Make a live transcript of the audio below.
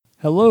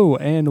Hello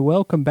and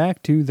welcome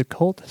back to The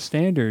Cult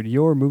Standard,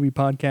 your movie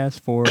podcast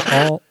for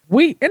all.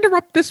 We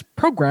interrupt this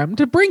program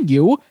to bring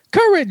you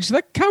Courage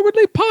the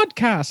Cowardly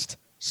Podcast,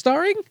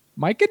 starring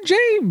Mike and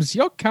James,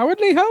 your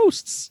cowardly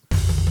hosts.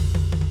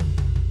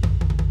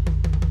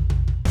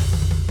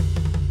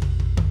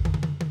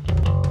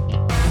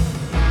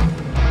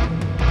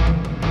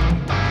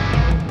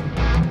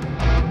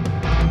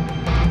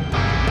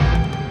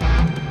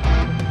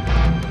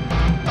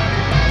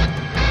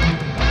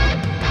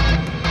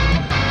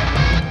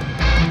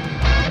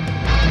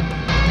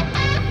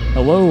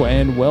 Hello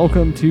and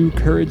welcome to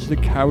Courage the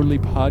Cowardly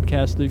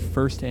Podcast, the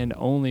first and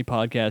only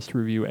podcast to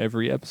review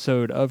every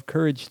episode of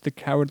Courage the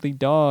Cowardly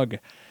Dog.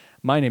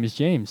 My name is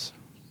James.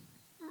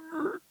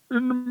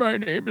 And my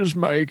name is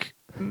Mike.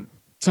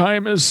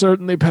 Time has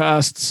certainly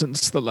passed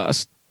since the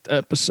last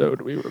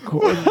episode we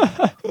recorded.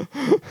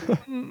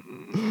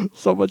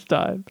 So much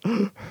time.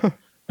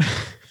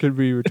 Could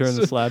we return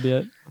the slab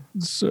yet?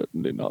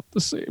 Certainly not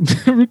the same.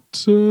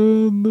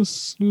 Return the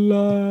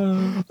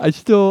slab. I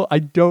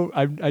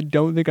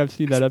don't think I've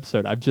seen that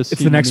episode. I've just It's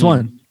seen the next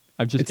one.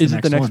 Is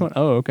it the next one?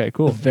 Oh, okay,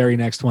 cool. The very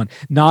next one.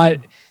 Not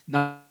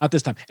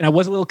this time. And I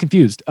was a little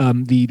confused.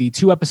 The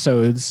two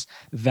episodes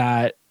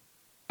that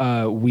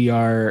we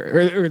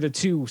are, or the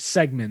two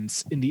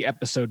segments in the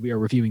episode we are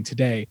reviewing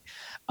today,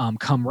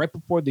 come right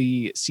before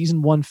the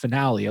season 1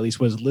 finale. At least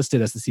was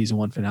listed as the season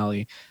 1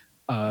 finale,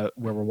 where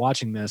we're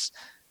watching this,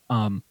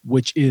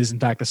 which is in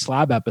fact the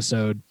slab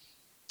episode.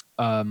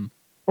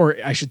 Or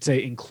I should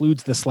say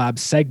includes the slab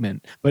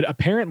segment, but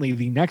apparently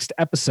the next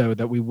episode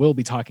that we will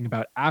be talking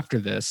about after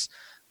this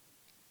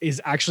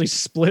is actually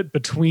split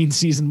between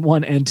season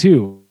 1 and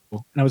 2.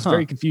 And I was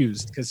very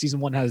confused because season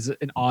 1 has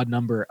an odd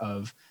number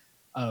of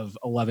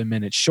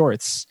 11-minute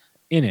shorts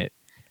in it.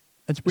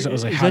 That's weird. So I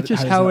was like, is how that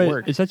just does how that it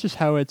work? is that just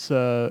how it's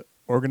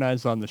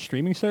organized on the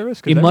streaming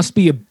service? It must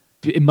be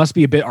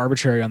a bit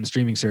arbitrary on the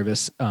streaming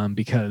service,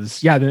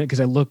 because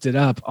I looked it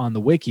up on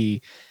the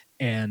wiki,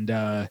 and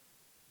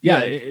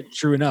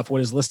true enough,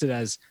 what is listed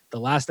as the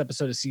last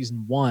episode of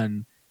season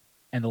 1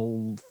 and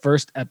the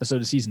first episode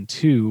of season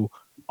 2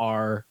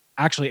 are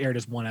actually aired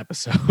as one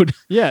episode.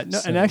 Yeah, no,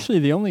 and actually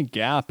the only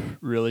gap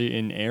really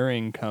in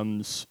airing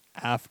comes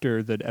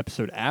after the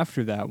episode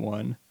after that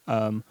one,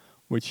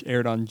 which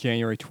aired on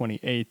January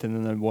 28th, and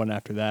then the one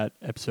after that,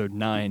 episode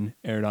 9,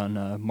 aired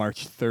on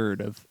March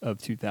 3rd of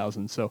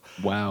 2000. So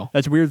wow,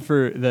 that's weird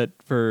for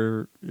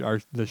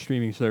the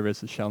streaming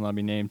service that shall not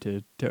be named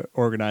to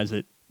organize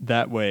it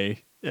that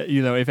way.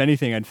 If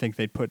anything, I'd think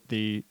they'd put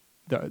the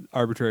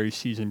arbitrary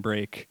season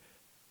break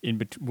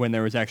in when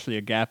there was actually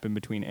a gap in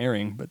between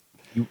airing, but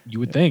you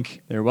would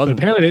think there wasn't.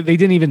 But apparently, they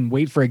didn't even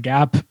wait for a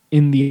gap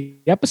in the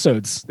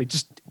episodes. They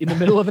just in the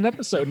middle of an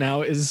episode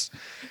now is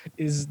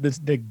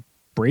the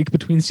break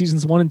between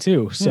seasons 1 and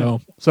 2. So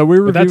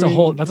we're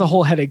reviewing, that's a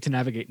whole headache to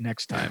navigate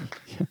next time.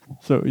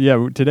 So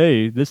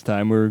this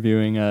time we're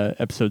reviewing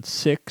episode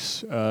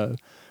 6.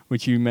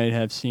 Which you may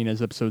have seen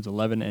as episodes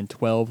 11 and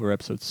 12, or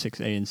episodes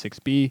 6A and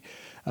 6B,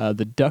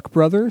 the Duck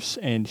Brothers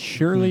and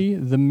Shirley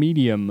the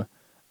Medium,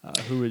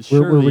 who is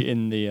Shirley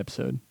in the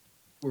episode.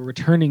 We're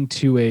returning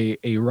to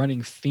a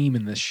running theme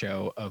in this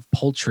show of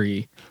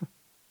poultry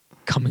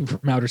coming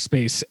from outer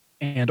space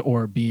and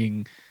or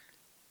being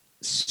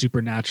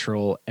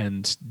supernatural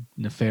and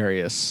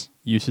nefarious.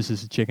 Eustace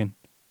is a chicken.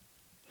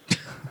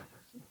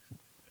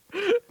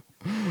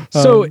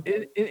 So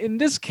in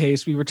this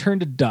case, we return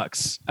to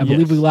ducks. I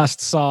believe we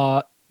last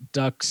saw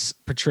ducks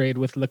portrayed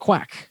with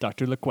LeQuack.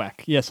 Dr.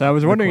 LeQuack. Yes, I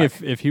was wondering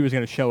if he was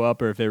going to show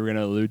up or if they were going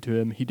to allude to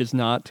him. He does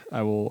not.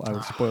 I will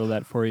spoil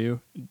that for you.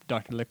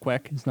 Dr.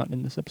 LeQuack is not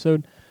in this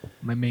episode.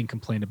 My main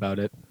complaint about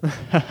it.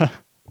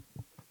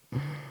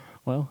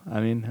 Well,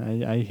 I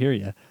mean, I hear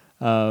you.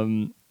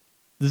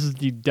 This is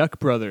the Duck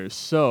Brothers.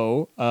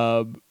 So,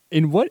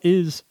 in what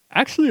is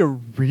actually a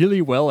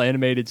really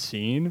well-animated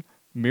scene,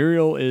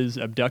 Muriel is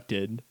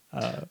abducted.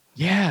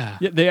 Yeah,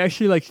 they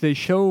actually they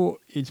show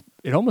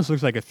it almost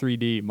looks like a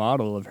 3D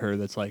model of her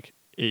that's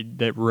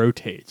that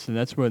rotates, and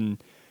that's when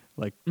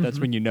that's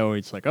when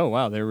it's like, oh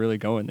wow, they're really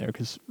going there,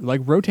 because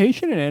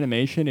rotation in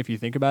animation, if you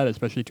think about it,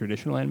 especially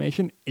traditional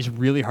animation, is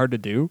really hard to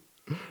do,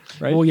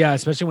 right? Well, yeah,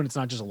 especially when it's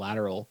not just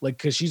lateral,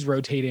 because she's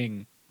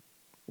rotating,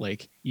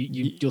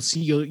 you'll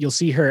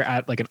see her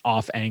at an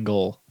off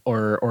angle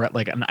or at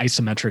an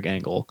isometric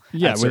angle.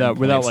 Yeah,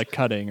 without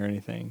cutting or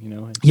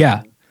anything,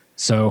 Yeah.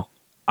 So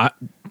I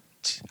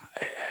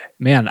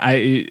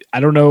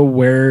don't know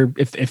where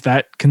if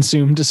that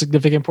consumed a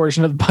significant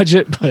portion of the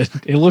budget, but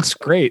it looks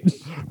great.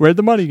 Where'd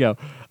the money go?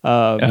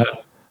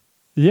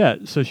 Yeah,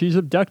 so she's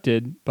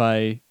abducted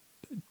by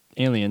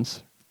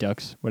aliens,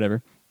 ducks,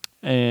 whatever,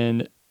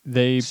 and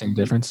Same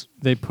difference.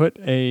 They put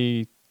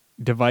a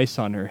device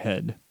on her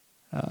head,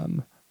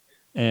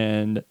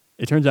 and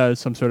it turns out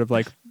it's some sort of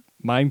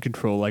mind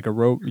control, like a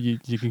rope. You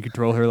can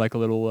control her like a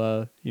little,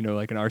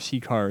 like an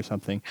RC car or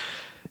something.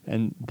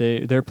 And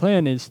their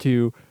plan is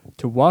to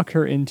walk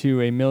her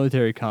into a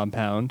military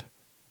compound,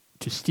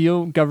 to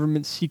steal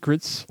government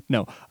secrets.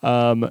 No,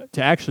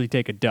 to actually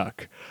take a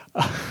duck.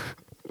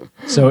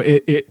 So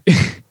it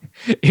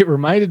It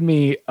reminded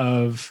me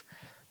of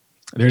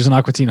there's an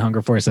Aqua Teen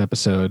Hunger Force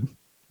episode,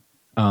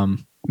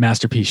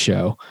 Masterpiece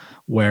Show,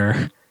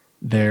 where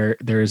there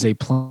is a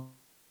plan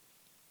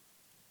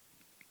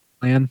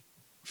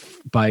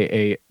by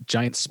a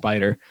giant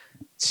spider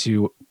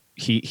to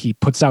he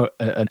puts out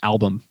an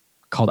album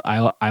called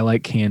I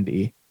Like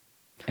Candy,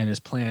 and his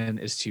plan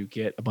is to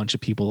get a bunch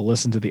of people to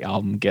listen to the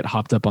album, get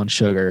hopped up on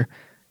sugar,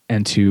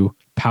 and to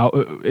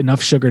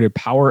enough sugar to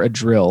power a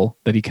drill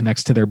that he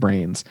connects to their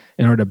brains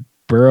in order to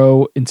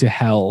burrow into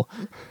hell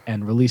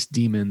and release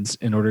demons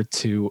in order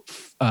to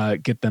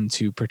get them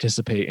to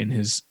participate in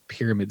his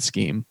pyramid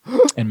scheme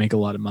and make a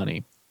lot of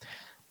money.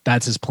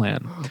 That's his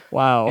plan.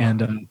 Wow.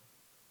 And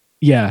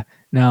yeah,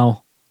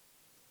 now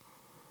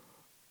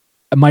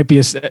it might be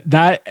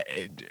that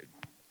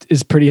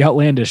is pretty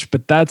outlandish,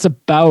 but that's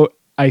about,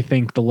 I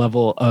think, the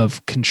level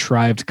of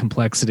contrived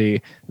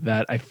complexity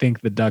that I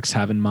think the Ducks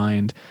have in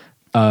mind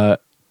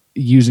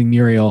using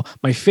Muriel.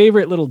 My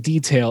favorite little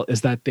detail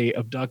is that they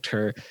abduct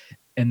her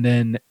and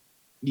then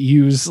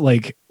use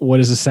like what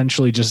is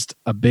essentially just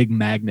a big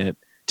magnet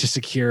to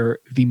secure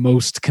the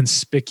most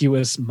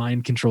conspicuous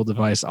mind control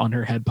device on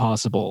her head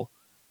possible,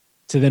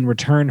 to then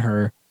return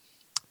her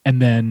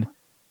and then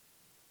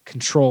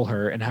control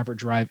her and have her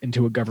drive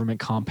into a government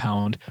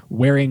compound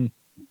wearing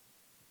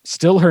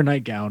still her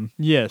nightgown.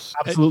 Yes.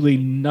 Absolutely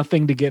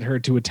nothing to get her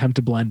to attempt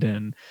to blend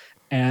in.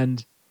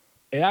 And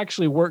it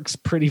actually works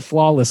pretty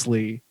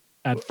flawlessly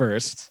at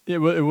first. It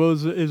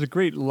was a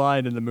great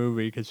line in the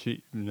movie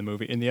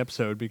in the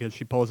episode because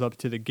she pulls up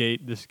to the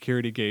gate, the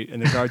security gate,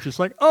 and the guard's just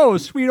like, "Oh,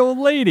 sweet old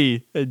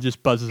lady," and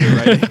just buzzes her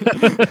right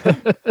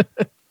in.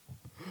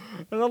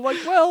 And I'm like,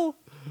 well,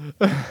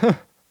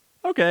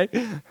 okay.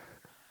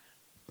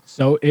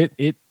 So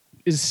it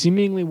is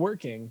seemingly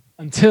working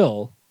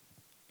until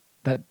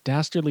that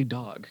dastardly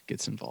dog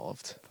gets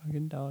involved.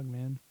 Fucking dog,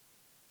 man.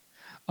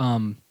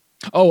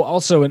 Oh,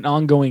 also an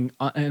ongoing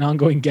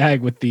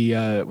gag with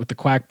the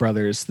Quack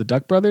brothers, the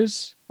Duck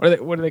brothers. What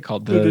are they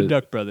called? The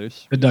Duck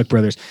brothers. The Duck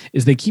brothers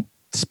is they keep,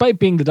 despite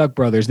being the Duck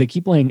brothers, they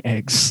keep laying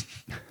eggs.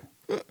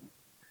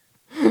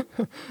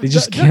 They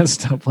just can't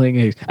stop laying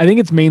eggs. I think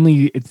it's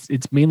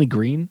mainly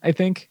green. I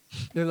think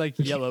They're like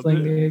yellow,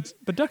 eggs.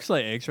 But ducks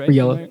lay eggs, right? Or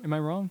yellow. Am I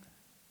wrong?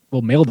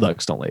 Well, male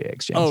ducks don't lay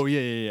eggs, James. Oh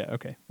yeah.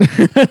 Okay,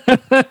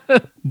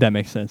 that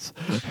makes sense.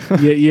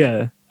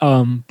 yeah.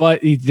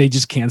 But they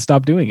just can't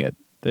stop doing it.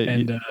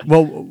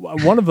 Well,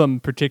 one of them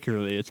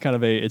particularly, it's kind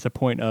of a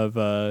point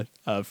of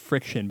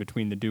friction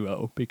between the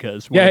duo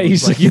because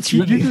he's like, you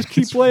just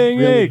keep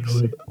laying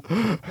eggs.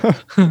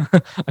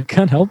 I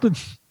can't help it.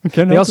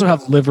 They also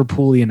have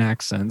Liverpoolian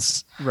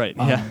accents, right?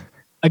 Yeah.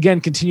 Again,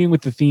 continuing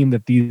with the theme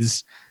that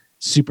these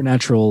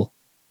supernatural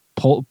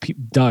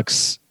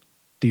ducks,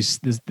 the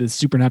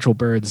supernatural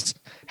birds,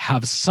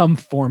 have some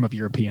form of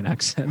European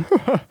accent.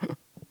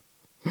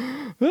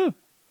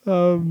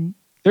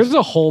 There's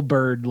a whole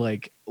bird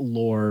like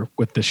lore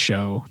with the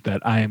show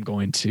that I am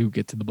going to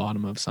get to the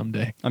bottom of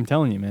someday. I'm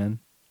telling you, man.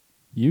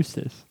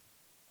 Eustace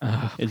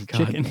is a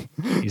chicken.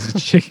 He's a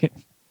chicken.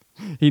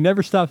 He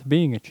never stops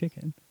being a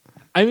chicken.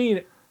 I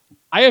mean,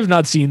 I have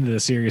not seen the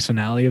series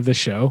finale of the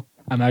show.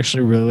 I'm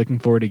actually really looking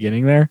forward to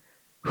getting there.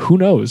 Who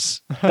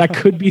knows? That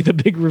could be the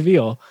big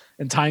reveal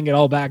and tying it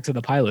all back to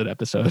the pilot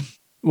episode.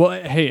 Well,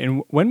 hey,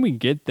 and when we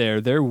get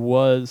there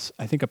was,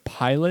 I think, a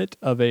pilot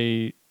of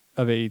a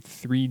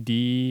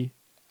 3D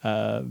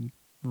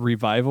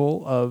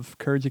revival of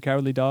Courage the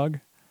Cowardly Dog.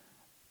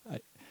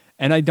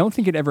 And I don't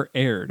think it ever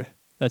aired.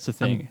 That's the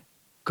thing.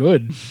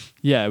 Good.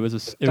 Yeah, it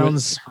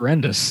sounds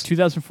horrendous.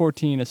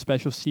 2014, a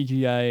special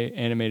CGI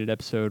animated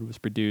episode was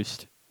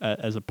produced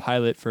as a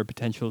pilot for a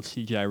potential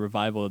CGI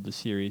revival of the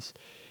series.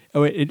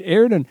 Oh, it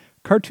aired on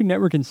Cartoon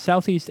Network in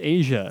Southeast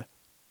Asia,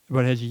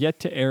 but has yet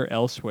to air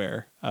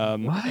elsewhere.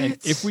 What? And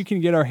if we can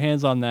get our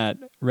hands on that,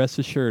 rest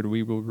assured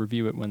we will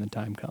review it when the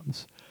time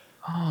comes.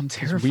 Oh, I'm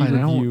terrified. We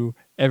review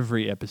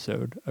every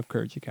episode of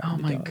Courage the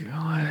Cowardly Dog. Dog. Oh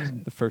my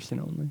god. The first and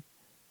only.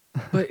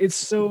 But it's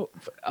so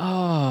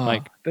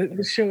Mike,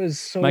 the show is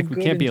so Mike, good.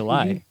 we can't be a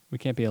lie. We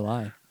can't be a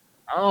lie.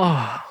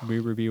 Oh. We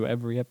review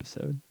every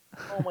episode.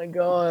 Oh my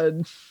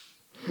god.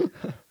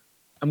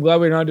 I'm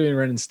glad we're not doing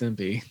Ren and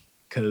Stimpy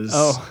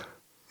because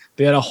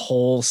they had a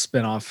whole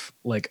spin-off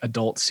like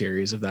adult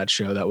series of that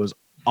show that was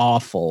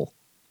awful.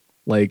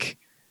 Like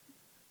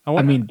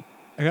I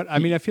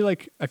feel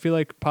like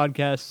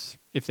podcasts,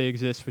 if they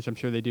exist, which I'm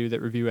sure they do,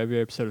 that review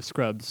every episode of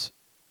Scrubs,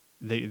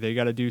 they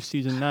got to do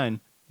season 9.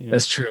 You know?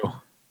 That's true.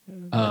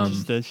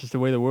 That's just the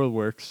way the world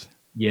works.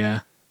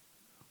 Yeah.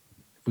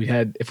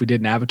 If we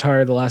did an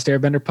Avatar: The Last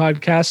Airbender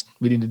podcast,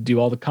 we need to do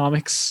all the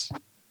comics.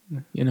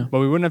 You know, but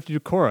we wouldn't have to do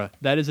Korra.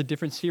 That is a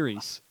different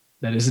series.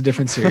 That is a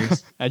different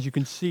series, as you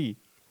can see.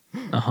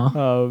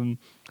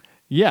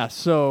 Yeah.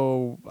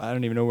 So I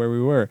don't even know where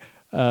we were.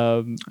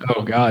 Oh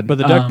God! But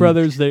the Duck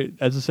brothers, they,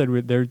 as I said,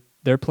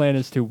 their plan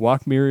is to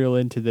walk Muriel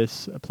into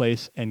this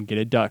place and get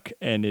a duck,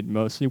 and it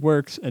mostly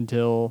works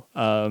until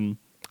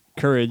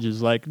Courage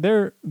is like,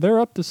 they're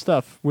up to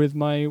stuff with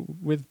my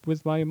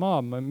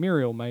mom, my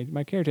Muriel,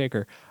 my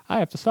caretaker. I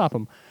have to stop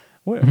them.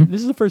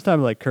 This is the first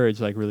time like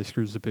Courage like really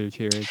screws the pooch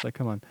here. It's like,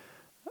 come on.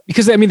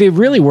 Because I mean, they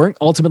really weren't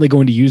ultimately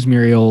going to use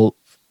Muriel.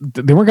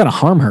 They weren't going to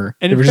harm her.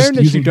 And they in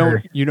fairness,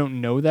 her. you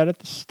don't know that at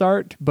the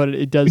start, but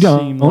it does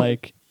seem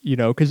like,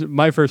 because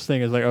my first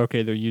thing is like,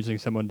 okay, they're using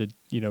someone to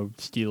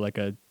steal like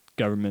a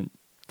government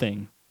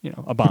thing,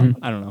 a bomb.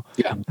 I don't know.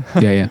 Yeah.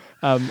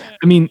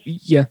 I mean,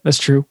 yeah, that's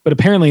true. But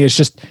apparently, there's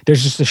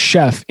just a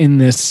chef in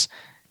this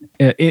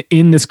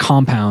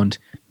compound,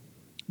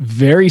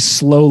 very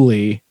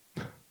slowly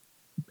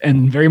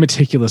and very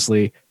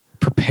meticulously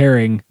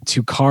preparing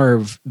to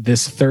carve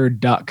this third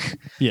duck.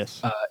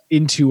 Yes.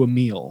 Into a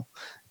meal.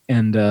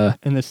 And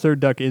this third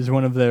duck is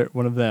one of them.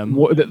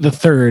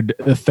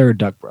 The third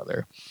duck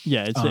brother.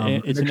 Yeah, it's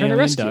an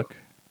alien duck.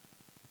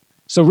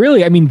 So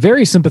really, I mean,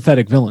 very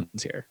sympathetic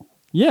villains here.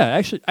 Yeah,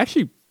 actually, I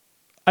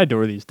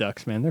adore these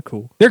ducks, man. They're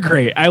cool. They're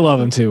great. I love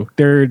them too.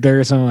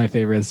 They're some of my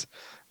favorites.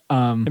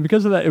 And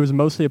because of that, it was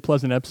mostly a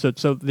pleasant episode.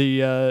 So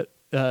the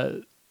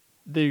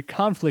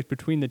conflict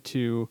between the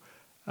two,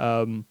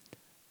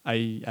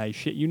 I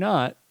shit you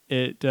not,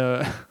 it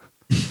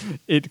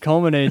it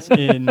culminates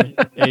in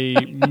a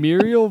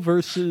Muriel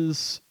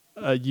versus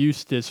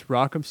Eustace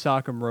Rock'em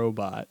Sock'em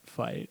Robot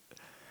fight.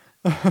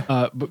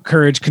 But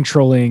Courage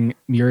controlling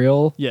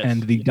Muriel, yes.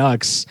 And the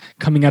ducks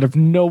coming out of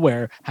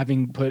nowhere,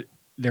 having put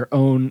their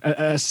own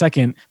a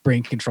second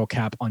brain control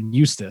cap on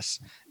Eustace.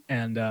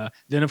 And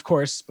then, of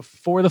course,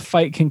 before the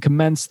fight can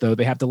commence, though,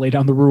 they have to lay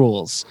down the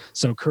rules.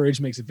 So Courage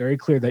makes it very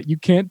clear that you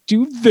can't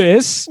do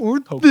this or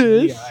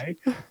this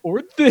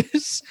or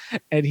this,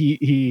 and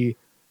he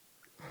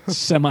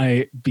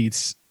semi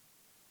beats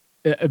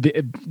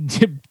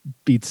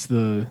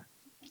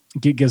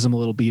gives them a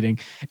little beating,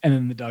 and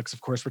then the ducks,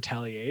 of course,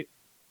 retaliate.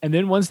 And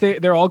then once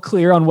they're all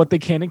clear on what they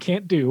can and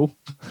can't do,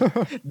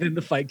 then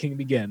the fight can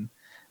begin.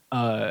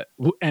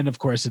 And of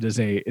course, it is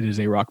a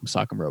Rock'em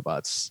Sock'em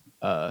Robots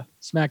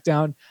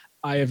SmackDown.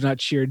 I have not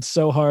cheered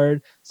so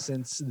hard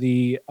since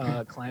the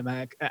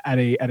climax at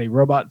a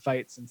robot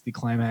fight since the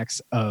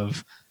climax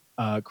of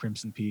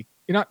Crimson Peak.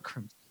 You're not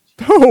Crimson.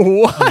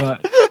 Oh,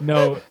 what?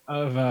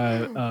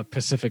 Of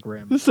Pacific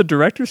Rim. This is a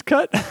director's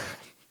cut?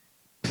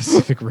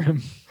 Pacific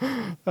Rim.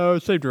 Oh,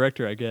 same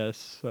director, I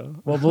guess. So.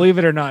 Well, believe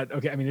it or not,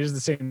 okay, I mean, it is the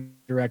same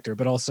director,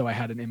 but also I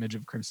had an image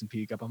of Crimson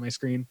Peak up on my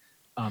screen,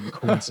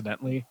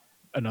 coincidentally.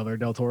 Another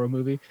Del Toro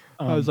movie.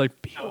 I was like,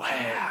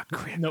 beware,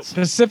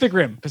 Pacific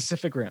Rim.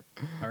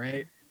 All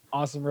right.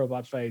 Awesome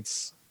robot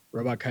fights,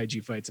 robot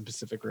kaiju fights in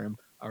Pacific Rim.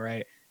 All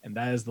right. And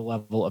that is the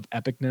level of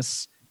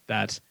epicness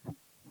that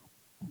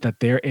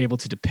they're able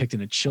to depict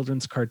in a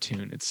children's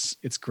cartoon.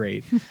 It's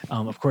great.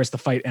 Of course, the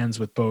fight ends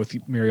with both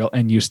Muriel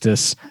and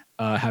Eustace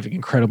having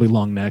incredibly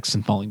long necks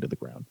and falling to the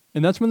ground.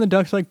 And that's when the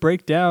ducks like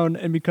break down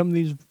and become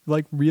these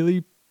like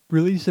really,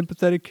 really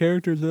sympathetic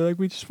characters. They're like,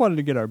 we just wanted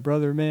to get our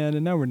brother, man,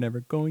 and now we're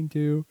never going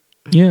to.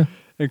 Yeah.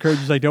 And Courage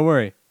is like, don't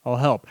worry, I'll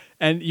help.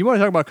 And you want to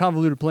talk about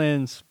convoluted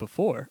plans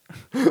before.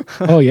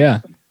 Oh, yeah.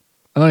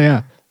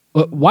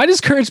 Why does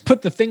Courage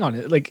put the thing on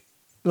it? Like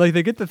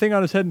they get the thing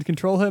on his head and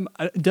control him.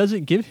 Does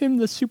it give him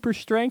the super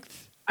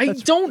strength? I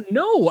don't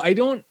know. I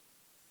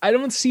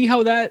don't see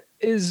how that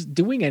is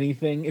doing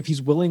anything if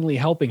he's willingly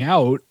helping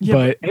out. Yeah,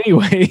 but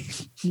anyway.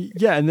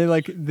 Yeah, and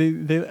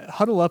they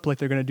huddle up like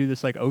they're gonna do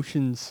this like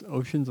Ocean's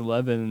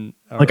 11,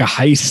 like a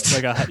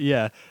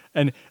heist.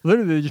 And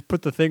literally they just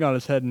put the thing on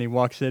his head and he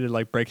walks in and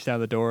like breaks down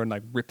the door and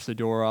like rips the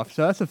door off.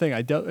 So that's the thing.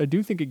 I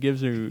do think it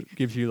gives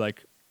you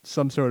like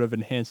some sort of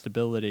enhanced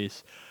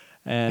abilities.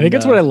 And, I think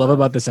that's what I love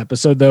about this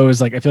episode, though,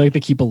 is like I feel like they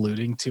keep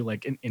alluding to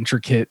like an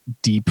intricate,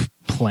 deep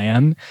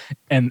plan,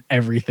 and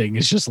everything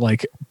is just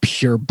like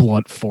pure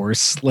blunt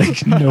force,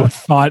 like no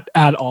thought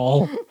at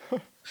all.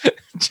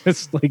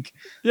 Just like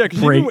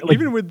because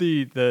even with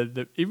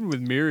the even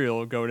with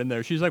Muriel going in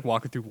there, she's like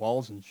walking through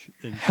walls and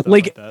stuff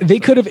like that. They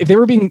could have, if they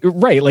were being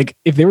right, like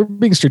if they were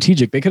being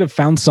strategic, they could have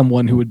found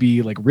someone who would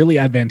be like really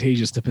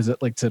advantageous to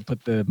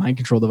put the mind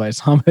control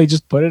device on. They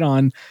just put it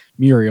on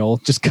Muriel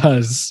just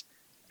because.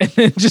 And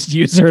then just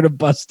use her to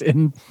bust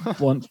in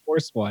blunt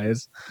force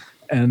wise.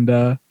 And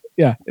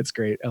yeah, it's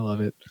great. I love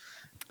it.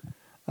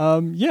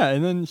 Yeah,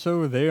 and then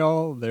so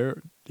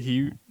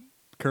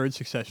Courage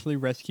successfully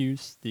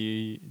rescues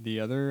the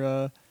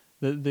other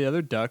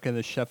duck, and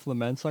the chef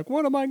laments like,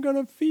 what am I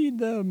gonna feed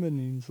them? And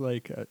he's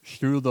like,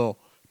 strudel.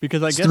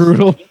 Because I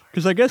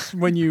guess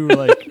when you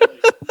like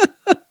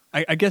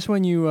I guess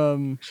when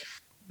you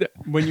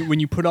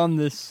put on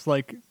this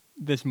like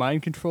this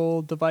mind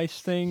control device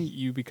thing,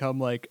 you become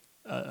like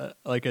a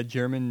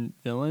German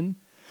villain.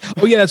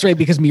 Oh yeah, that's right.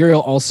 Because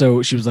Muriel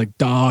also, she was like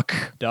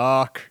Doc.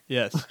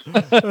 Yes.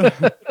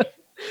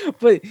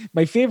 But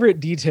my favorite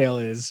detail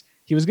is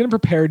he was going to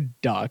prepare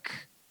duck,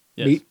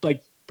 yes.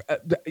 like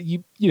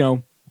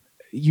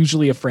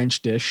usually a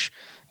French dish,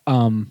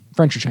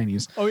 French or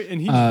Chinese. Oh,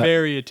 and he's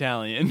very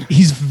Italian.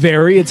 He's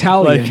very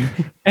Italian,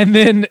 and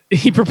then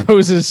he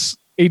proposes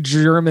a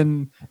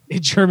German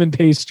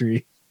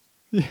pastry.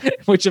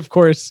 Which, of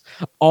course,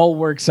 all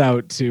works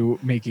out to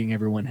making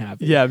everyone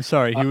happy. Yeah, I'm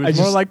sorry. He was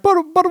more like, but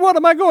what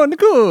am I going to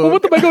cook?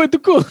 What am I going to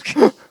cook?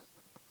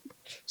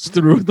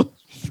 Strudel.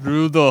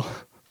 Strudel.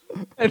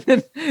 And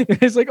then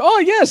it's like, oh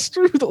yes,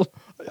 strudel.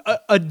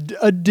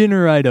 A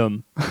dinner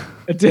item.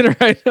 A dinner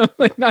item.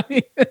 Like not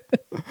even.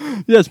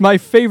 Yes, my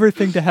favorite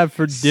thing to have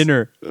for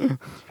dinner.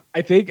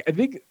 I think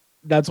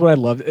that's what I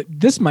love.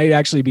 This might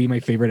actually be my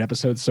favorite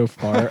episode so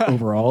far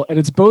overall, and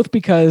it's both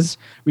because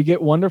we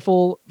get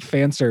wonderful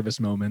fan service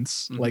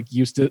moments, like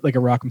like a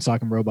Rock'em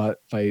Sock'em Robot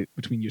fight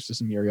between Eustace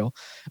and Muriel.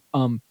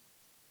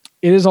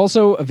 It is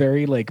also a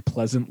very like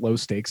pleasant, low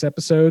stakes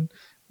episode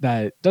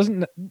that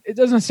doesn't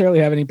necessarily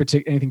have anything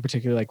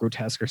particularly like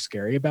grotesque or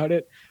scary about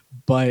it,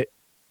 but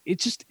it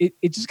just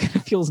kind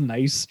of feels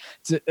nice.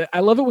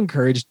 I love it when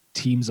Courage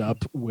teams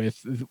up with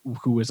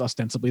who is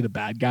ostensibly the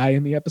bad guy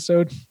in the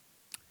episode.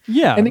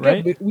 Yeah, and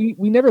again, right?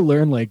 we never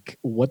learn like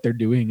what they're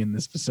doing in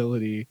this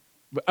facility.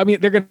 I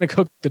mean, they're going to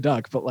cook the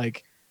duck, but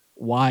like,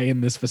 why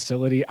in this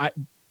facility?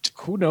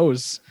 Who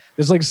knows?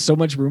 There's like so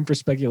much room for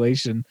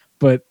speculation,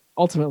 but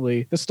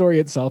ultimately, the story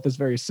itself is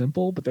very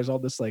simple. But there's all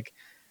this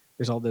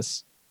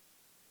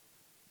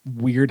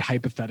weird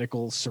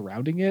hypothetical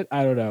surrounding it.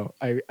 I don't know.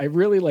 I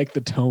really like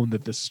the tone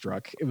that this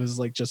struck. It was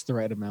like just the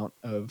right amount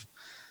of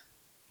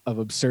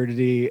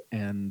absurdity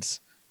and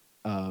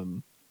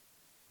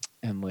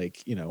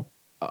like, you know,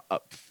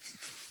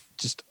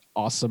 just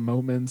awesome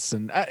moments,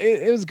 and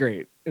it was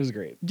great. It was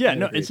great. Yeah,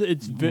 no,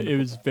 it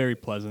was very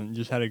pleasant.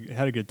 Just had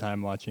a good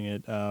time watching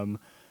it. The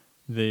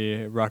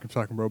Rock'em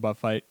Sock'em Robot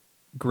fight,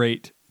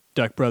 great.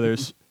 Duck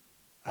Brothers,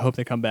 I hope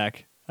they come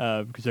back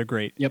because they're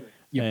great. Yep.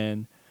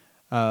 And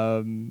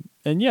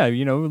yeah,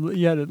 you know,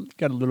 you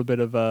got a little bit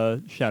of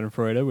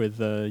Schadenfreude with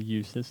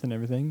Eustace and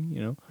everything,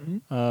 you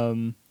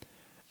know.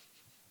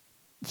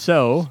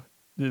 So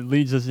it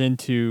leads us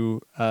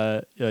into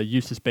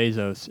Eustace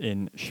Bezos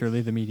in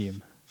Shirley the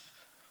Medium.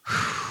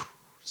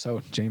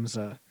 So James,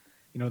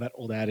 you know that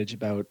old adage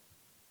about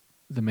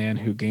the man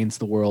who gains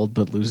the world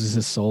but loses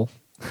his soul?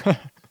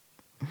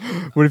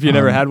 What if you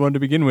never had one to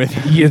begin with?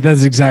 Yeah,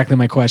 that's exactly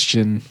my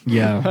question.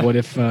 Yeah. What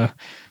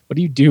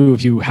do you do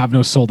if you have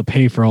no soul to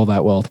pay for all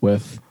that wealth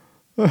with?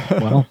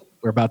 Well,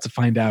 we're about to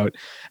find out.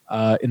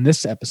 In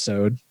this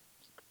episode,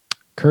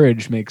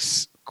 Courage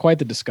makes quite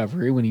the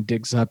discovery when he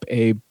digs up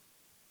a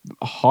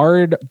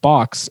hard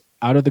box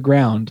out of the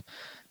ground.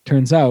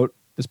 Turns out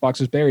this box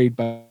was buried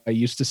by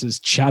Eustace's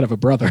chat of a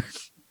brother.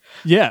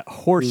 Yeah,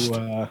 Horst.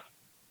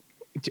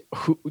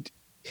 Who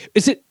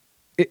is it?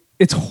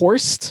 It's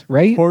Horst,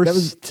 right?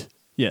 Horst.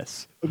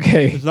 Yes.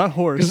 Okay. It's not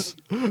Horse.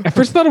 At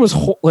first I thought it was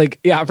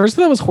at first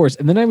I thought it was Horse,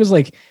 and then I was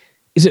like,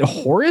 is it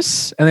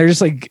Horace? And they're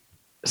just like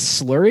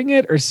slurring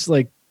it or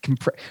like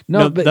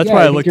no, but that's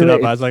why I looked it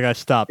up. I was like, I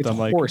stopped. I'm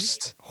like,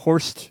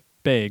 Horst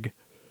Beg.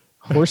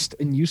 Horst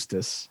and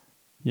Eustace.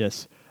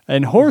 Yes.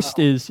 And Horst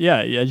is,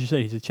 as you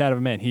say, he's a chat of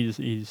a man. He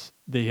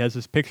has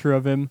this picture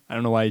of him. I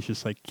don't know why he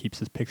just like keeps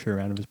this picture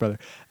around of his brother.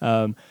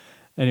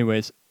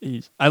 Anyways,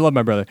 I love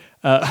my brother.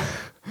 Are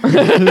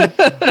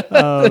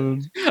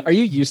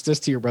you Eustace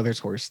to your brother's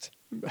Horst?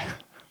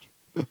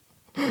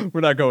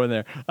 We're not going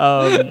there.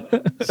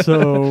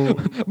 So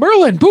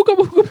Merlin, booga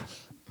booga.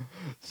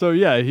 So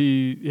yeah,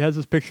 he has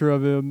this picture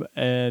of him,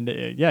 and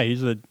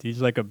he's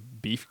like a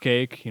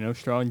beefcake, you know,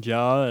 strong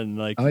jaw, and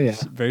like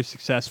very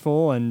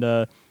successful. And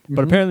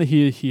but apparently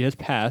he has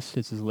passed.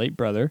 It's his late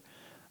brother,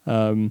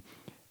 and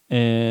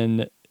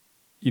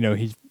you know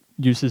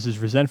Eustace is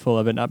resentful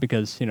of it, not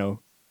because you know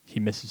he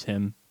misses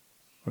him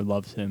or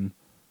loves him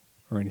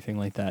or anything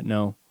like that.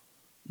 No,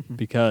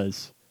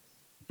 because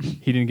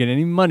he didn't get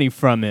any money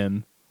from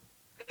him.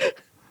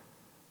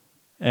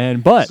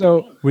 But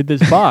with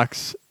this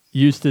box,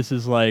 Eustace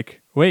is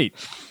like, wait,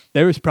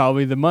 there was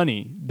probably the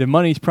money. The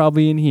money's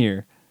probably in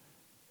here.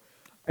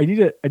 I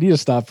need to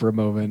stop for a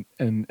moment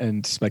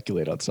and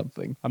speculate on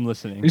something. I'm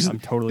listening. I'm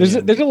totally.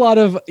 There's a lot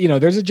of, you know,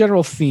 there's a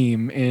general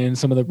theme in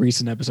some of the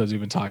recent episodes we've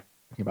been talking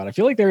about. I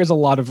feel like there is a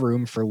lot of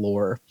room for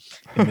lore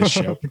in this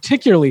show,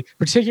 particularly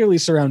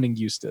surrounding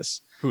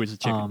Eustace, who is a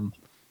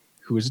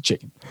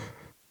chicken.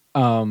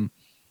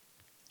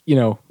 You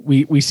know,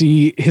 we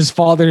see his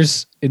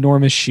father's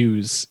enormous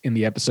shoes in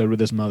the episode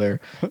with his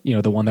mother, you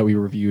know, the one that we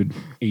reviewed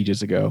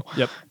ages ago.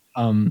 Yep.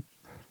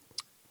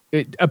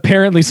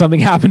 Apparently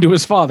something happened to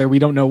his father. We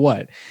don't know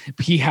what.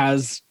 He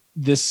has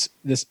this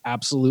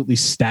absolutely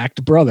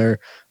stacked brother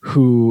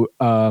who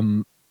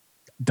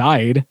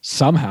died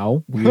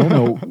somehow. We don't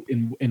know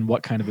in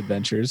what kind of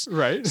adventures.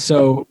 Right.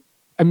 So,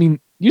 I mean,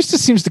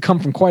 Eustace seems to come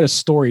from quite a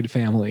storied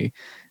family.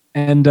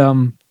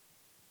 And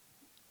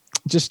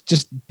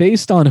just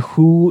based on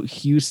who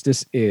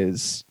Eustace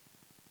is,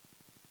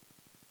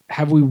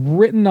 have we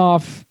written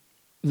off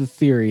the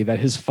theory that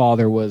his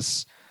father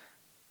was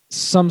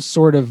some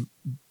sort of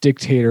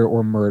dictator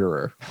or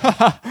murderer?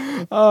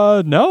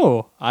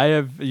 No, I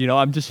have, you know,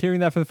 I'm just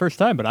hearing that for the first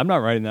time, but I'm not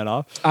writing that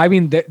off. I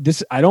mean,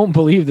 I don't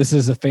believe this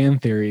is a fan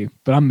theory,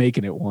 but I'm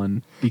making it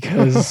one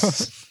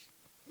because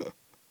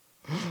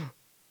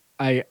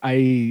I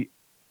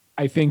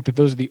think that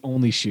those are the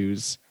only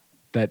shoes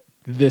that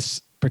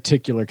this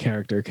particular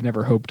character can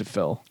ever hope to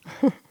fill.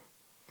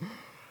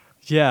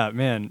 Yeah,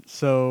 man.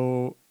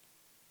 So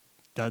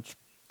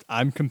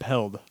I'm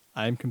compelled.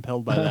 I'm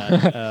compelled by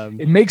that.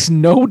 It makes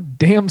no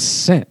damn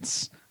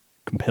sense.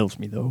 Compels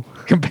me though.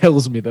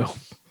 Compels me though.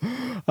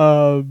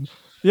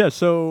 Yeah.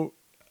 So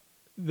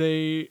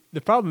the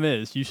problem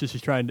is Eustace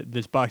is trying to.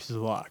 This box is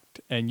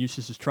locked, and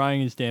Eustace is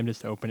trying his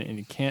damnedest to open it, and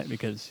he can't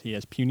because he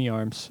has puny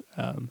arms.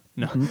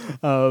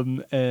 No.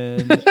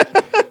 And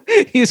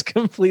He's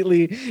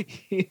completely.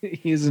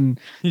 He's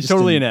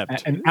totally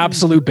inept. An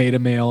absolute beta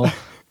male.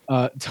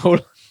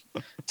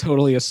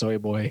 Totally a soy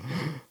boy.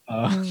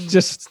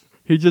 Just.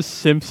 He just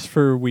simps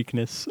for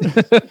weakness.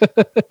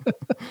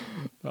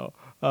 No.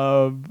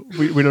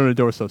 We don't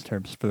endorse those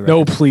terms for the record.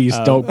 No, please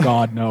don't.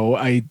 God, no.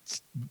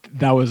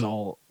 That was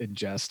all in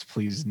jest.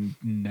 Please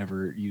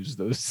never use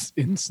those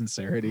in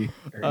sincerity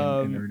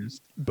or in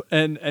earnest.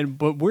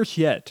 But worse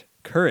yet,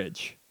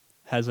 Courage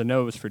has a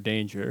nose for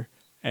danger,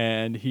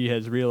 and he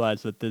has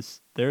realized that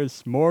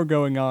there's more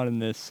going on in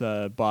this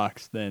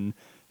box than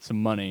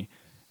some money.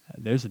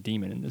 There's a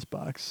demon in this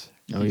box.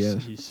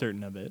 He's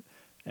certain of it.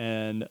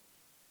 And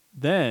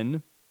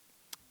then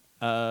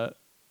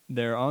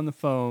they're on the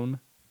phone,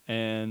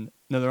 and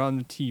they're on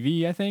the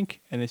TV, I think,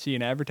 and they see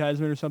an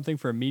advertisement or something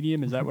for a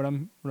medium. Is that what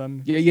I'm?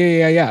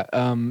 Yeah.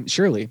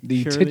 Shirley,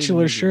 the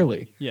titular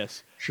Shirley.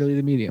 Yes, Shirley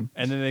the medium.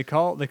 And then they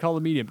call the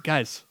medium.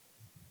 Guys,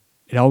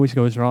 it always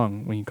goes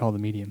wrong when you call the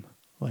medium.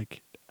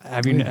 Like,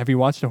 have you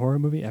watched a horror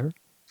movie ever?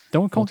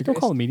 Don't call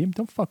the medium.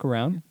 Don't fuck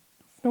around.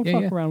 Don't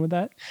fuck around with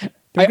that.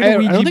 I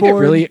don't think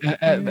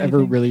I've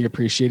ever really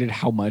appreciated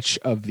how much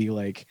of the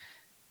like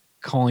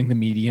calling the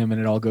medium and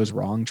it all goes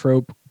wrong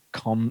trope,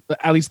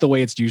 at least the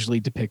way it's usually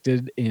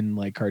depicted in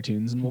like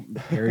cartoons and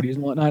parodies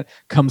and whatnot,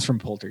 comes from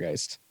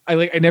Poltergeist.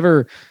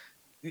 It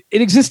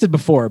existed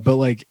before, but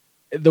like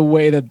the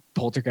way that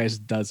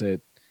Poltergeist does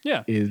it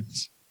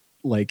is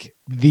like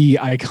the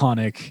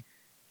iconic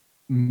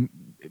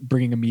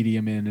bringing a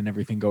medium in and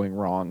everything going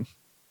wrong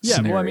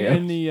scenario. Well, I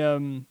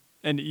mean,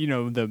 and you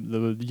know,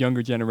 the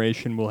younger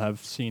generation will have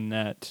seen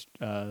that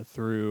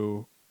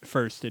through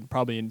first,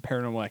 probably in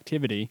Paranormal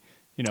Activity.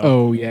 You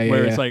know,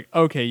 where it's like,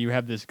 okay, you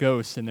have this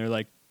ghost, and they're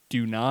like,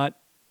 do not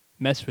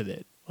mess with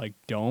it. Like,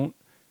 don't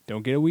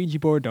get a Ouija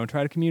board. Don't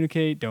try to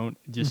communicate. Don't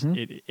just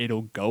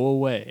it'll go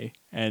away.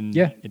 And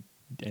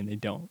they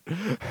don't,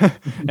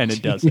 and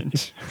it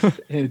doesn't.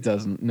 It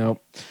doesn't.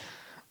 Nope.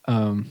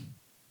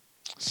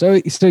 So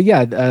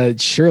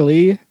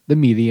Shirley the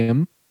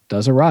medium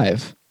does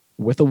arrive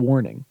with a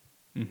warning.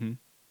 Mm-hmm.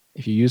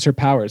 If you use her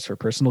powers for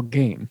personal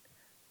gain,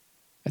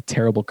 a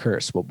terrible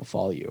curse will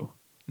befall you.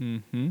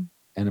 Mm-hmm.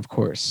 And of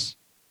course,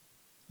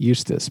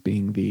 Eustace,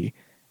 being the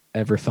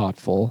ever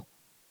thoughtful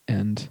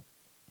and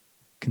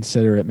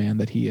considerate man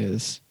that he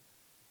is,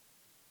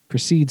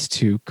 proceeds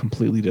to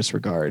completely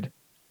disregard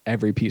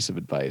every piece of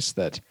advice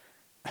that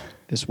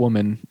this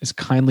woman is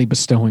kindly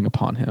bestowing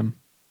upon him.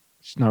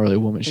 She's not really a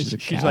woman; she's a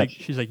cat.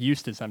 She's like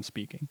Eustace. I'm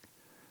speaking.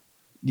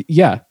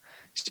 Yeah,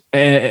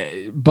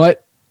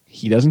 but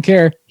he doesn't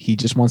care. He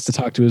just wants to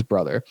talk to his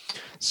brother.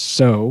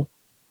 So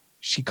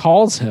she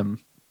calls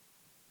him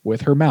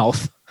with her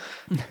mouth.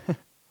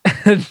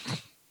 And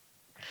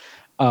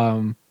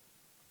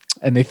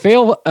they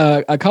fail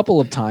a couple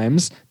of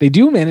times. They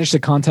do manage to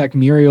contact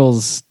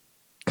Muriel's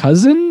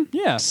cousin,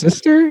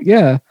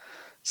 sister,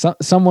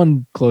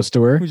 someone close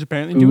to her, who's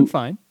apparently doing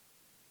fine,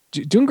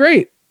 doing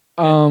great.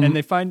 And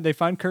they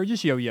find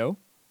Courage's yo-yo.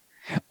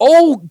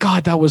 Oh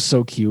God, that was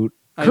so cute.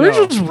 Courage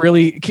was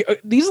really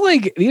these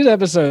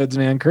episodes,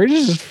 man. Courage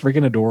is just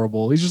freaking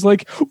adorable. He's just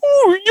like,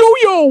 oh,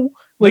 yo-yo.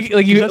 Like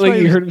you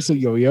heard him say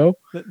yo-yo.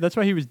 That's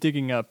why he was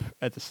digging up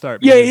at the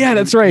start. Yeah,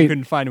 that's right. He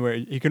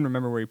couldn't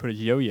remember where he put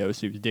his yo-yo,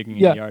 so he was digging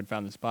in the yard,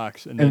 found this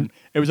box, and then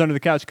it was under the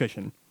couch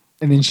cushion.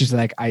 And then she's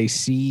like, I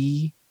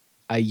see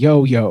a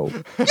yo-yo.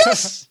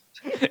 Yes.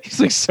 He's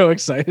like so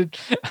excited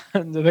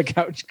under the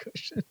couch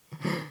cushion.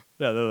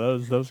 Yeah,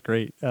 that was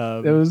great.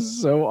 That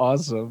was so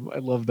awesome. I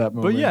love that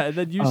moment. But yeah,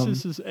 that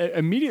Eustace is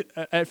immediate.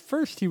 At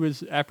first, he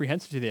was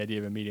apprehensive to the idea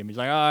of a medium. He's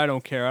like, I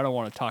don't care. I don't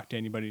want to talk to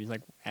anybody. He's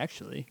like,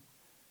 actually,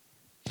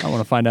 I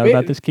want to find out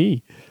about this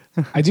key.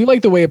 I do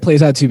like the way it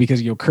plays out too,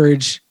 because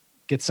Courage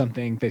gets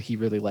something that he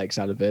really likes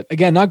out of it.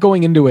 Again, not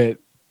going into it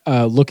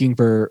looking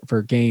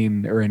for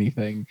gain or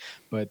anything,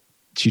 but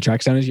she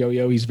tracks down his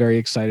yo-yo. He's very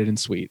excited and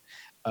sweet.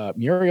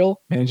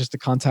 Muriel manages to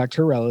contact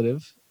her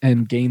relative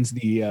and gets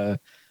the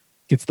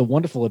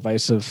wonderful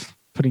advice of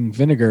putting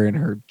vinegar in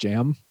her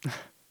jam.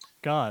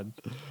 God,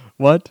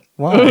 what?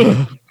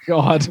 Why?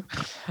 God,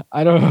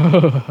 I don't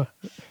know.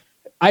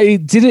 I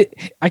did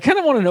it. I kind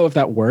of want to know if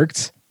that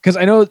worked, because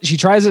I know she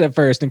tries it at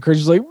first and Courage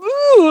is like,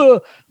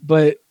 ugh!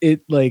 But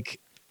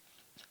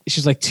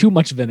she's like too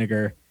much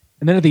vinegar,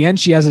 and then at the end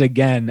she has it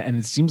again, and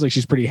it seems like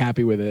she's pretty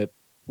happy with it,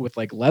 with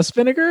like less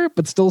vinegar,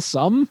 but still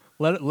some.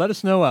 Let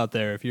us know out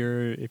there if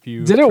you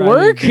did it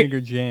work? Vinegar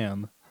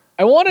jam.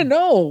 I want to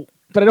know,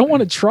 but I don't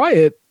want to try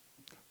it.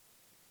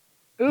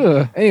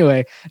 Ugh.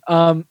 Anyway,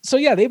 so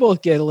yeah, they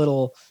both get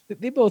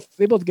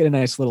a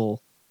nice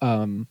little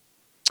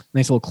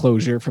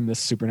closure from this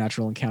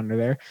supernatural encounter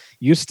there.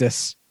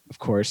 Eustace, of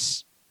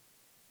course,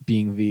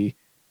 being the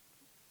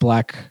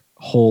black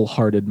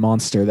hole-hearted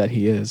monster that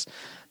he is,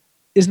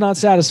 is not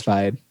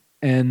satisfied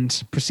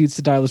and proceeds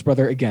to dial his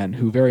brother again,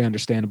 who very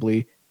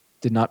understandably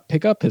did not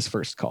pick up his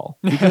first call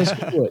because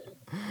who would?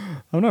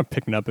 I'm not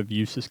picking up if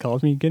Eustace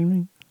calls me. You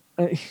kidding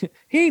me?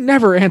 He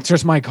never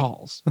answers my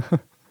calls.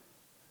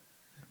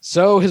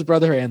 So his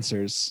brother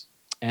answers,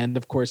 and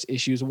of course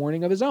issues a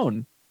warning of his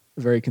own.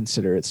 A very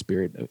considerate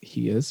spirit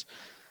he is.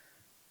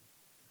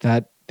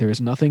 That there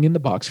is nothing in the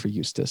box for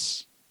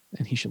Eustace,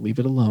 and he should leave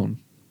it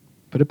alone.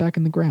 Put it back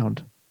in the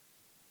ground.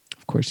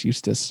 Of course,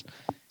 Eustace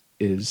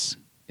is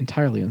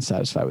entirely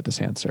unsatisfied with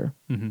this answer.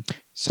 Mm-hmm.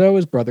 So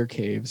his brother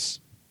caves,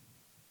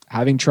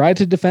 having tried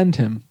to defend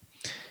him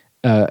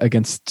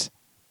against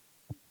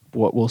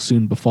what will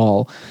soon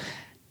befall,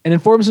 and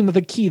informs him that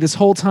the key this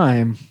whole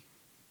time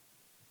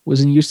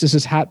was in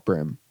Eustace's hat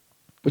brim,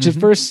 which at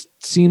first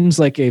seems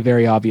like a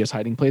very obvious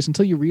hiding place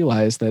until you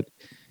realize that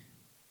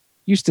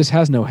Eustace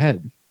has no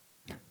head.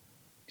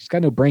 He's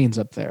got no brains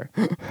up there.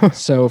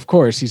 So, of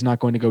course, he's not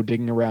going to go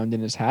digging around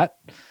in his hat.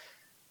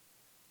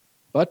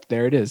 But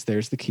there it is.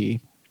 There's the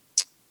key.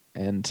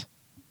 And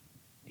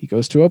he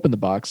goes to open the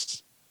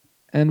box.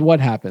 And what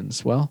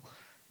happens? Well,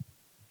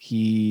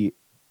 he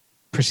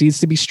proceeds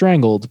to be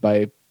strangled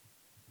by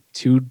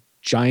two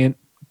giant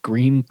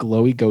green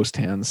glowy ghost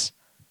hands.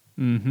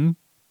 Mm-hmm.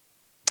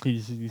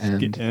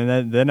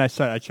 Then I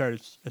started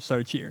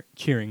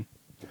cheering.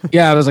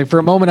 Yeah, I was like, for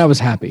a moment, I was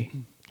happy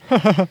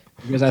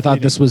because I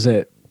thought this was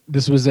it.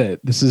 This was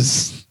it. This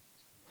is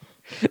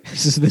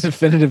the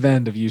definitive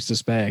end of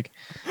Eustace Bag,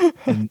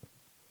 and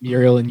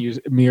Muriel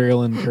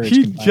and Courage.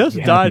 He just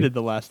died in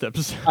the last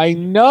episode. I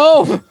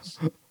know.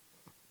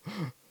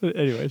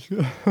 Anyways,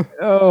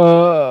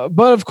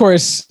 but of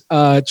course,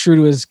 true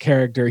to his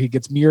character, he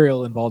gets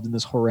Muriel involved in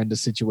this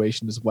horrendous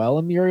situation as well,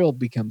 and Muriel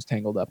becomes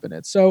tangled up in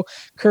it. So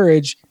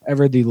Courage,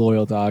 ever the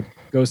loyal dog,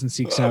 goes and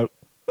seeks out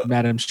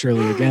Madame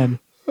Shirley again.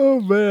 Oh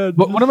man!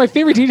 But one of my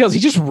favorite details, he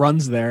just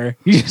runs there.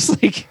 He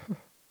just like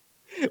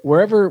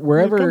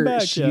wherever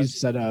she's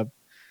set up,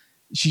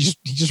 he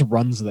just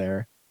runs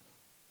there.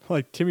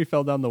 Like Timmy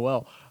fell down the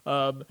well.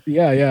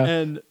 Yeah.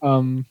 And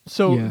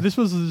this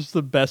was just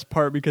the best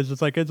part because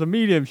it's like it's a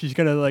medium. She's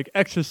gonna like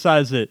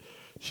exercise it.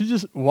 She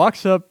just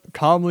walks up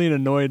calmly and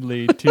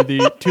annoyedly to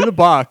the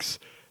box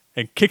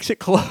and kicks it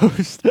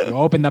closed. You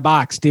opened the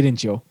box,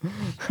 didn't you?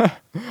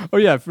 Oh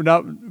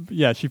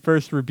yeah, she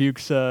first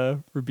rebukes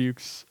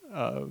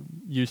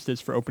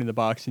Eustace for opening the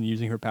box and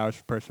using her powers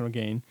for personal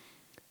gain,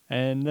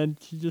 and then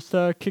she just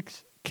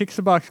kicks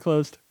the box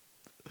closed.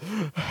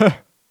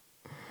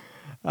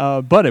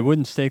 But it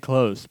wouldn't stay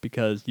closed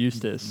because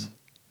Eustace,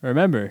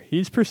 remember,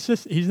 he's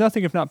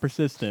nothing if not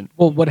persistent.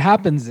 Well, what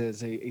happens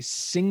is a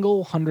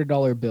single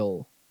 $100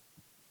 bill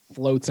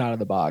floats out of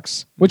the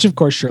box, which of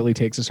course Shirley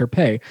takes as her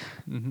pay,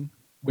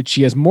 which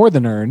she has more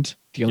than earned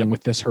dealing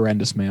with this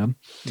horrendous man.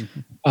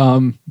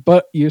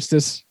 But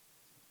Eustace,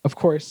 of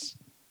course,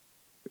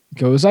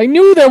 goes, I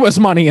knew there was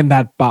money in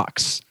that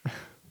box.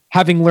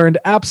 Having learned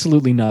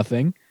absolutely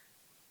nothing,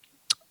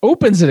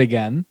 opens it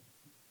again,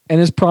 and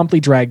is promptly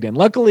dragged in.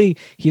 Luckily,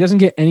 he doesn't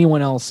get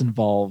anyone else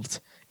involved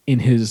in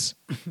his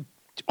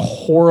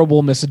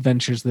horrible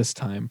misadventures this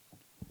time.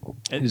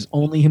 It is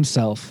only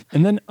himself.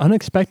 And then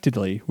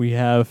unexpectedly, we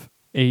have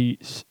a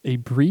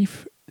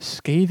brief,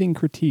 scathing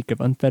critique of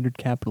unfettered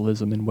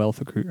capitalism and wealth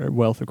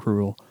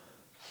accrual.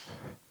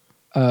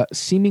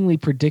 Seemingly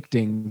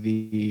predicting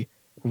the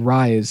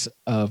rise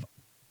of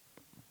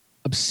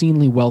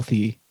obscenely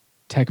wealthy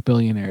tech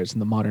billionaires in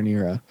the modern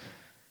era,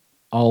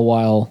 all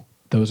while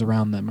those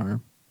around them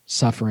are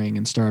suffering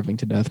and starving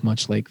to death,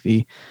 much like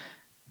the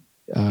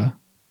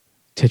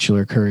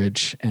titular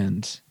Courage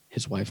and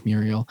his wife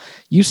Muriel.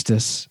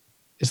 Eustace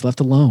is left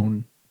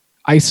alone,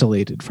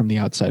 isolated from the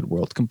outside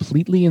world,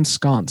 completely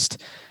ensconced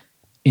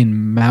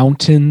in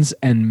mountains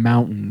and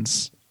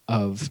mountains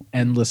of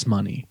endless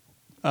money.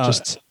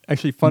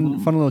 Actually,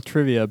 fun little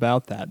trivia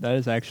about that. That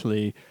is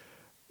actually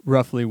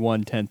roughly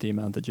 1/10 the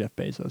amount that Jeff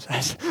Bezos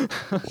has.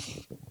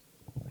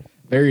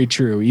 Very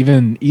true.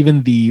 Even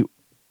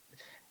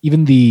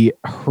the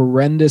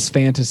horrendous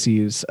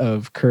fantasies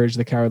of Courage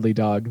the Cowardly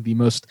Dog, the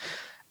most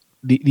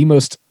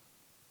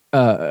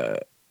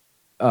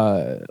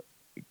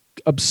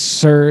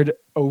absurd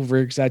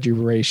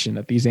over-exaggeration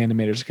that these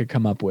animators could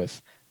come up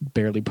with,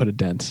 barely put a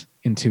dent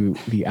into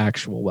the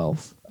actual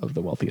wealth of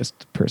the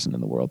wealthiest person in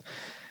the world.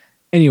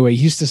 Anyway,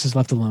 Eustace is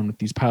left alone with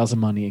these piles of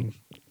money,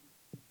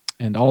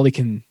 and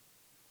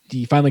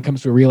he finally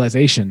comes to a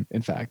realization,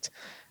 in fact.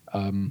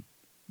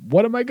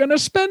 What am I going to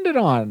spend it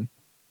on?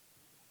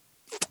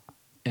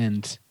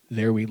 And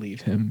there we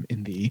leave him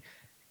in the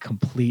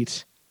completely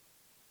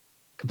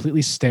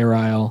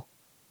sterile,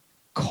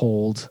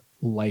 cold,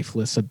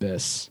 lifeless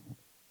abyss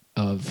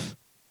of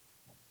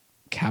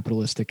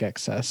capitalistic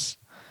excess.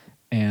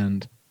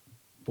 And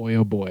boy,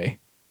 oh boy,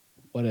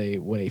 what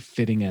a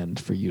fitting end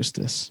for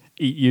Eustace.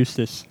 Eat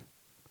Eustace.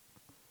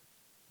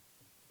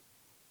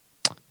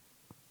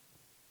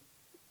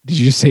 Did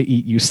you just say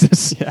eat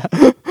Eustace? Yeah.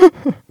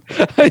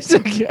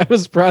 I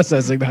was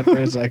processing that for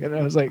a second.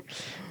 I was like,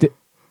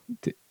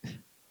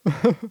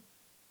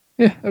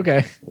 yeah,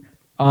 okay.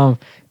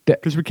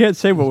 Because we can't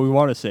say what we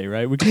want to say,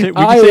 right? We can say.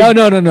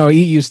 No.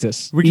 Eat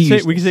Eustace. We can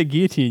say. We can say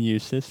guillotine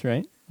Eustace,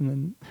 right? And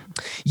then,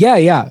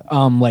 Yeah.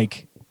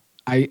 Like,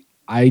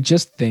 I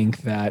just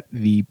think that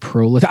the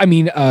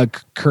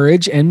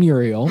Courage and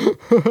Muriel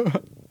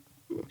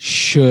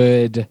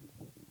should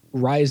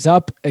rise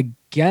up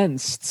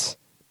against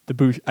the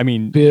Bush.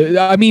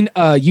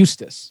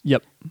 Eustace.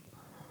 Yep.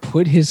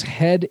 Put his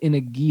head in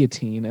a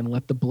guillotine and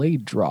let the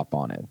blade drop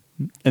on it,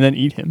 and then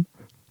eat him.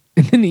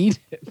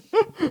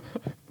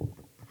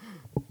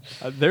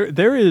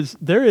 There is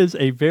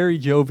a very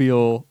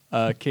jovial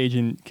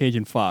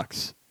Cajun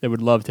fox that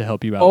would love to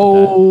help you out.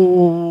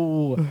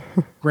 Oh,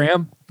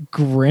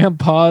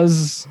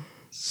 Grandpa's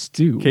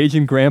stew.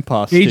 Cajun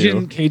Grandpa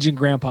stew. Cajun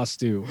Grandpa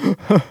stew.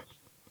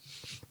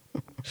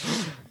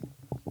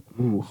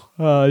 Ooh.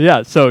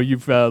 Yeah. So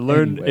you've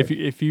learned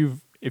Anyway.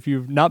 if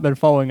you've not been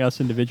following us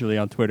individually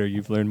on Twitter,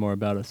 you've learned more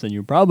about us than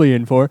you're probably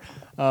in for.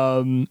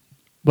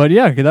 But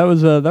yeah,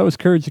 that was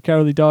Courage the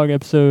Cowardly Dog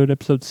episode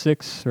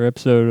 6 or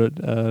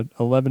episode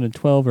 11 and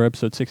 12 or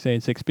episode 6A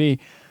and 6B.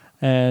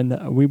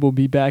 And we will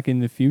be back in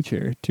the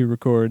future to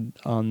record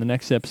on the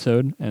next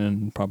episode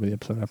and probably the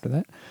episode after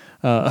that.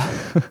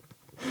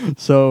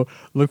 So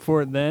look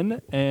for it then.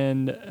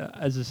 And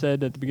as I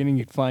said at the beginning,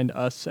 you can find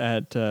us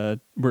at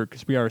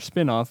because we are a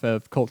spin-off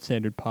of Cult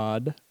Standard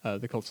Pod,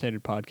 the Cult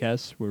Standard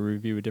Podcast, where we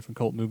review a different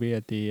cult movie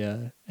at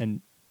the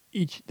and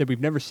each that we've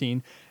never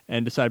seen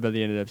and decide by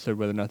the end of the episode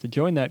whether or not to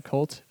join that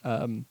cult.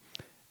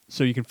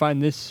 So you can find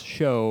this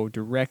show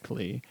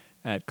directly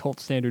at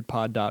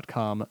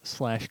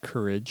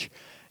cultstandardpod.com/courage.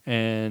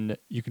 And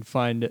you can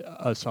find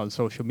us on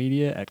social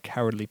media at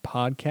Cowardly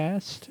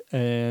Podcast.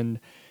 And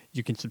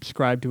you can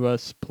subscribe to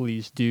us.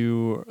 Please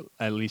do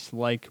at least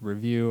like,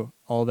 review,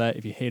 all that.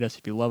 If you hate us,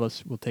 if you love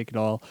us, we'll take it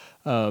all.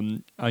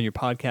 On your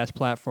podcast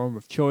platform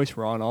of choice,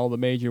 we're on all the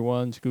major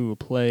ones, Google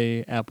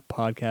Play, Apple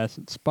Podcasts,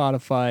 and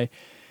Spotify.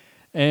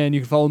 And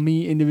you can follow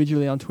me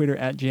individually on Twitter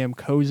at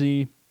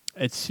JamCozy.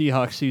 It's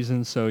Seahawks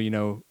season, so,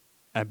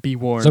 be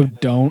warned. So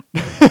don't.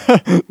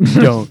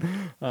 Don't.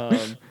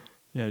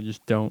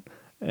 Just don't.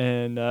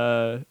 And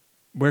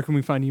where can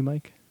we find you,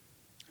 Mike?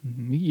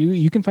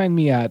 You can find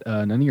me at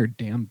none of your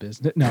damn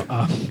business. No,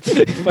 find me.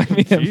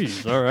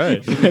 Jeez, all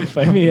right.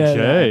 Find me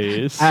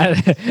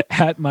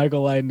at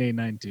Michael Leiden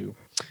 892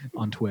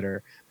 on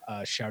Twitter,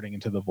 shouting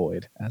into the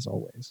void as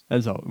always.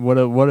 As all.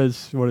 What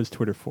is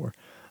Twitter for?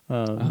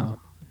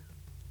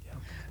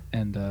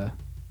 And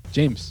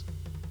James,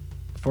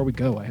 before we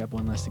go, I have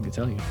one last thing to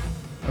tell you.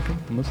 Okay,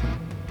 I'm listening.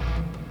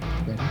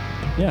 Ready?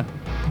 Yeah.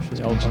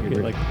 I'll get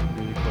really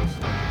close.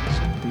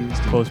 Please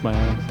Close my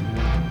eyes.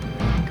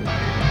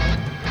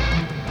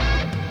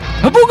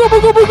 Booga,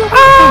 booga, booga.